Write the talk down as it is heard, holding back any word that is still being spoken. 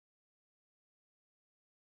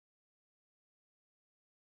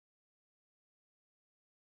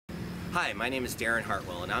Hi, my name is Darren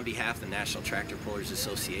Heartwell, and on behalf of the National Tractor Pullers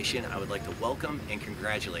Association, I would like to welcome and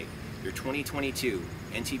congratulate your 2022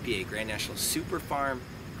 NTPA Grand National Super Farm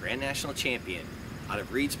Grand National Champion out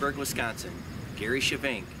of Reedsburg, Wisconsin, Gary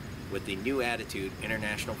Schyvinch, with the New Attitude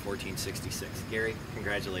International 1466. Gary,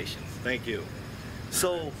 congratulations. Thank you.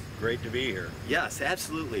 So, great to be here. Yes,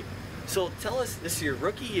 absolutely. So tell us, this is your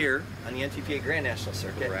rookie year on the NTPA Grand National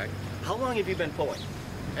Circuit. Correct. How long have you been pulling?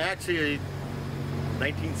 Actually,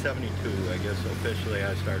 1972, I guess officially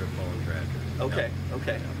I started pulling tractors. Okay, Yep.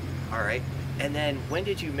 okay. Yep. All right. And then when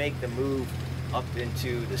did you make the move up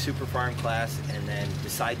into the Super Farm class and then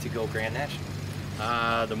decide to go Grand National?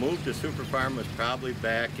 The move to Super Farm was probably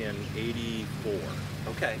back in '84.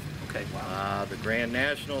 Okay, okay, wow. The Grand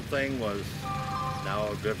National thing was, now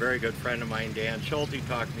a very good friend of mine, Dan Schulte,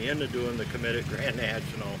 talked me into doing the committed Grand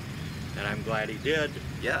National, and I'm glad he did.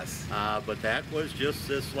 Yes. But that was just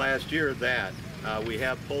this last year that we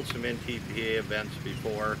have pulled some NTPA events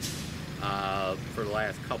before for the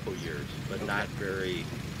last couple years, but okay. Not very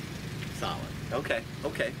solid. Okay,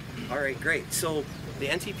 okay. All right, great. So the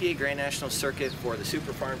NTPA Grand National Circuit for the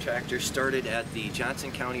Super Farm tractor started at the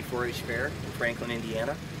Johnson County 4-H Fair in Franklin,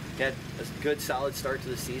 Indiana. You had a good solid start to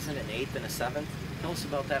the season, an 8th and a 7th. Tell us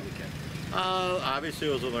about that weekend. Obviously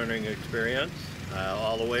it was a learning experience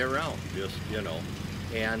all the way around, just, you know.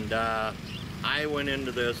 And I went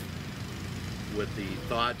into this with the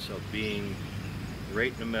thoughts of being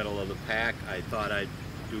right in the middle of the pack. I thought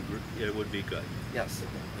it would be good. Yes.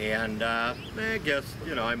 And I guess,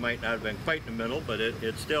 you know, I might not have been quite in the middle, but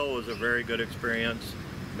it still was a very good experience.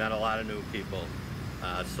 Met a lot of new people.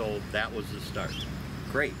 So that was the start.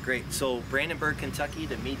 Great, great. So Brandenburg, Kentucky,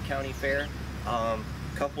 the Meade County Fair.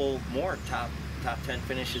 Couple more top 10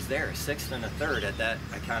 finishes there, a 6th and a 3rd at that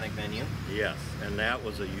iconic venue. Yes, and that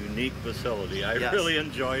was a unique facility. I yes. really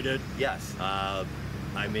enjoyed it. Yes. I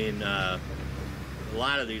mean, a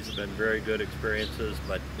lot of these have been very good experiences,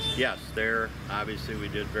 but yes, there obviously we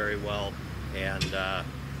did very well, and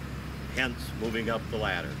hence moving up the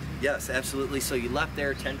ladder. Yes, absolutely. So you left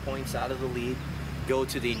there 10 points out of the lead, go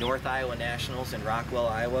to the North Iowa Nationals in Rockwell,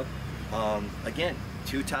 Iowa. Again,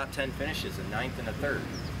 2 top 10 finishes, a 9th and a 3rd.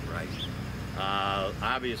 Right.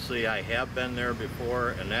 Obviously I have been there before,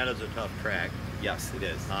 and that is a tough track. Yes, it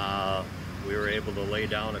is. We were able to lay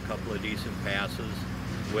down a couple of decent passes,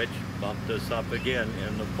 which bumped us up again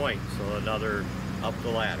in the points, so another up the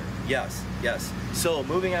ladder. Yes, yes. So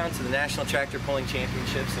moving on to the National Tractor Pulling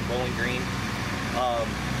Championships in Bowling Green.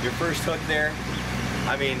 Your first hook there,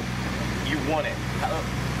 I mean, you won it.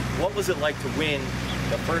 What was it like to win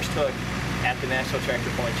the first hook at the National Tractor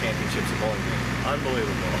Pulling Championships in Bowling Green?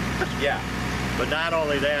 Unbelievable. Yeah. But not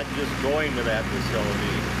only that, just going to that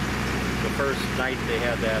facility, the first night they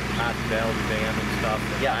had that hospitality band and stuff,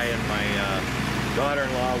 and yes. I and my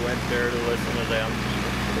daughter-in-law went there to listen to them.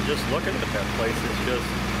 And just looking at that place,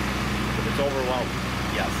 it's overwhelming.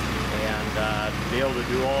 Yes. And to be able to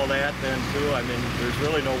do all that then too, I mean, there's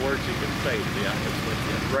really no words you can say, to be honest with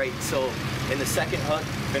you. Right, so in the second hook,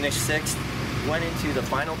 finished 6th, went into the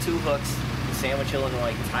final 2 hooks in Sandwich,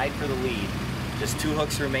 Illinois, tied for the lead. Just 2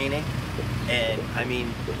 hooks remaining, and I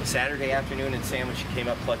mean, Saturday afternoon in Sandwich came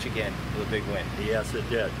up clutch again with a big win. Yes, it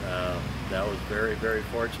did. That was very, very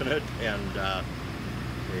fortunate, and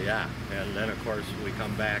yeah, and then of course we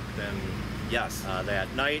come back then. Yes.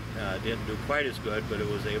 That night didn't do quite as good, but it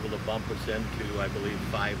was able to bump us into, I believe,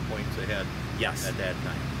 5 points ahead. Yes. At that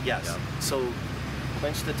time. Yes. Yep. So,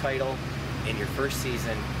 clinched the title in your first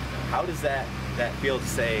season. How does that feel to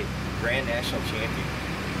say Grand National Champion?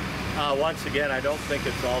 Once again, I don't think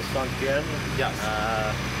it's all sunk in. Yes.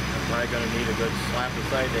 I'm probably going to need a good slap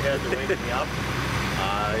beside the head to wake me up.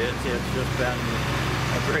 It's just been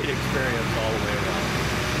a great experience all the way around.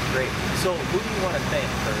 Great. So who do you want to thank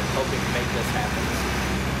for helping make this happen?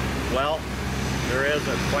 Well, there is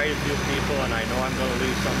quite a few people, and I know I'm going to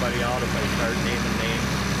leave somebody out if I start naming names,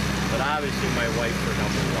 but obviously my wife for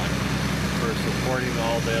number one, for supporting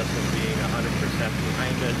all this and being 100%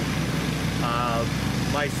 behind it.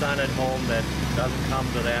 My son at home that doesn't come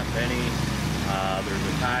to that many. There's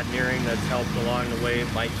a Todd Nearing that's helped along the way,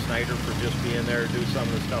 Mike Snyder for just being there to do some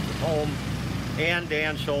of the stuff at home, and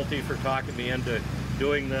Dan Schulte for talking me into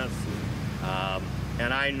doing this.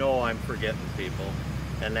 And I know I'm forgetting people,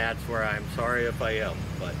 and that's where I'm sorry if I am,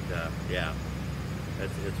 but yeah,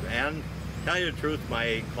 and tell you the truth,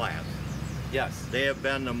 my class. Yes. They have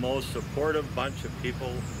been the most supportive bunch of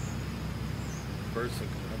people person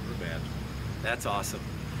could ever imagine. That's awesome.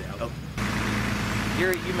 Yeah. Oh.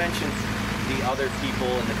 Gary, you mentioned the other people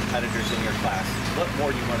and the competitors in your class. What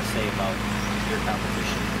more do you want to say about your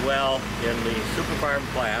competition? Well, in the Super Farm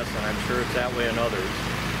class, and I'm sure it's that way in others,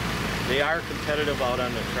 they are competitive out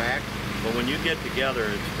on the track, but when you get together,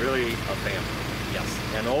 it's really a family. Yes.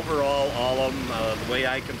 And overall, all of them, the way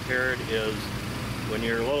I compare it is, when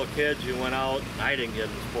you're little kids, you went out, I didn't get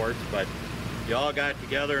into sports, but you all got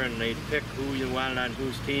together and they'd pick who you wanted on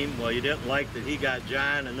whose team. Well, you didn't like that he got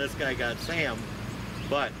John and this guy got Sam,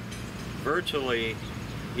 but virtually,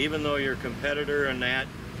 even though you're a competitor in that,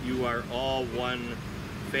 you are all one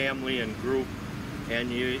family and group,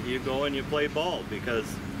 and you go and you play ball because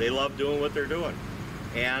they love doing what they're doing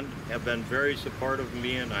and have been very supportive of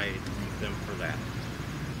me, and I thank them for that.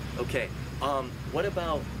 Okay,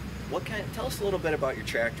 tell us a little bit about your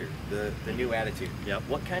tractor, the new Attitude. Yep.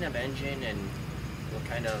 What kind of engine and what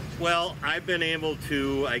kind of... Well, I've been able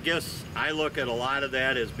to, I guess I look at a lot of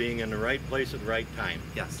that as being in the right place at the right time.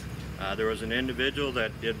 Yes. There was an individual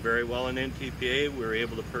that did very well in NTPA. We were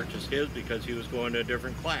able to purchase his because he was going to a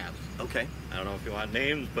different class. Okay. I don't know if you want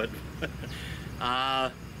names, but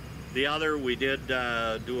the other, we did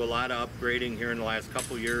do a lot of upgrading here in the last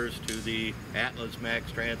couple years to the Atlas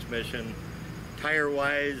Max transmission.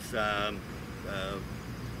 Tire-wise,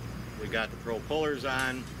 we got the Pro Pullers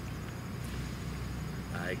on.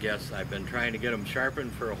 I guess I've been trying to get them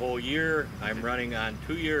sharpened for a whole year. I'm running on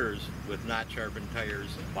 2 years with not sharpened tires.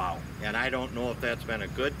 Wow. And I don't know if that's been a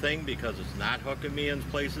good thing because it's not hooking me in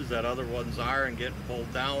places that other ones are and getting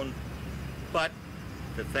pulled down. But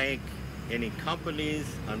to thank any companies,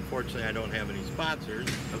 unfortunately I don't have any sponsors.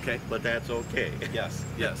 Okay. But that's okay. Yes,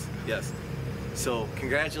 yes, yes. So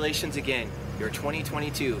congratulations again. Your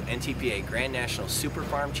 2022 NTPA Grand National Super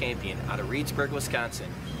Farm Champion out of Reedsburg,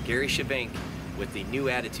 Wisconsin, Gary Schyvinch, with the new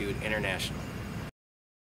Attitude International.